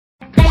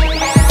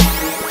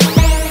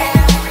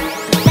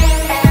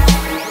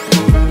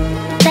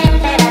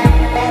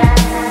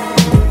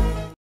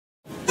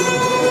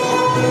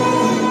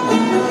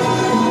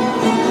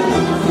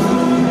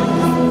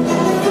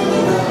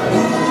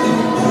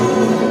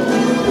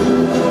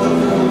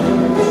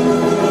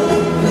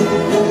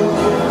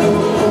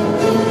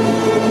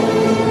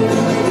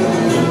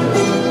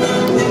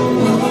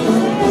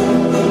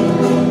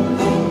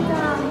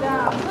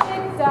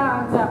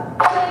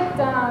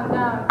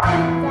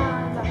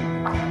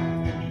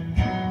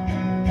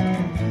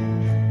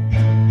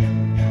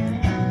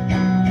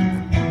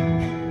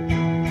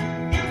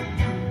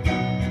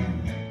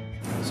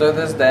So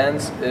this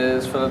dance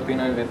is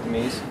Filipino and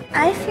Vietnamese.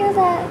 I feel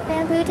that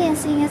bamboo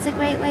dancing is a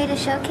great way to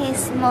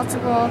showcase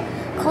multiple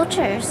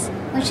cultures,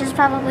 which is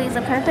probably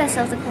the purpose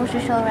of the culture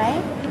show,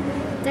 right?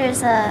 There's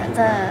the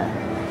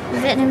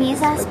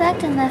Vietnamese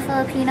aspect and the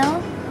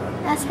Filipino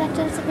aspect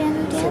of the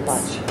bamboo dance. So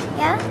much.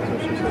 Yeah?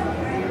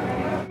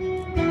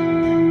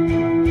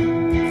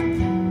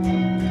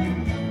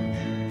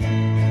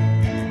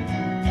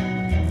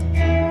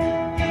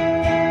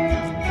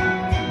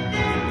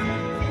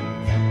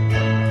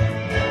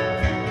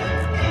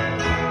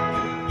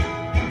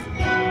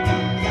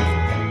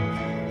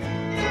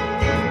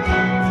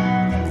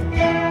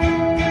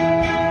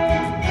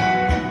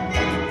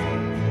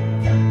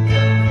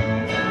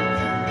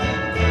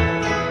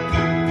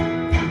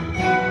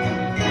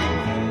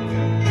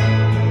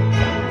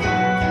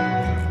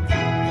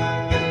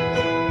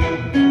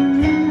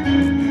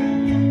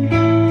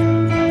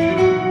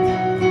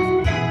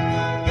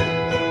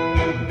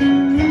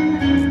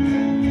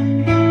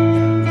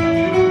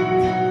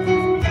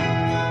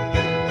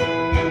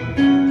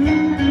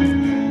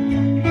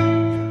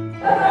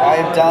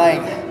 I'm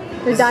dying.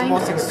 You're This dying? is the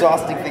most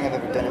exhausting thing I've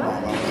ever done in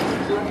my life.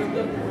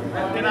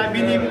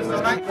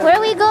 Where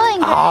are we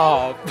going?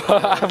 Oh,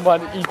 I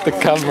want to eat the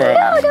camera.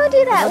 No, don't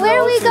do that. Where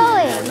are we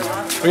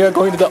going? We are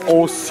going to the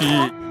OC.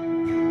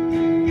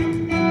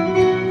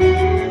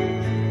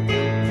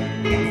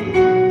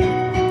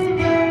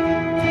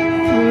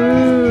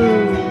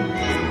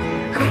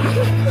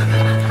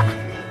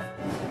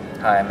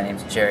 Hi, my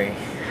name's Jerry.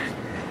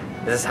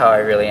 This is how I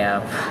really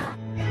am.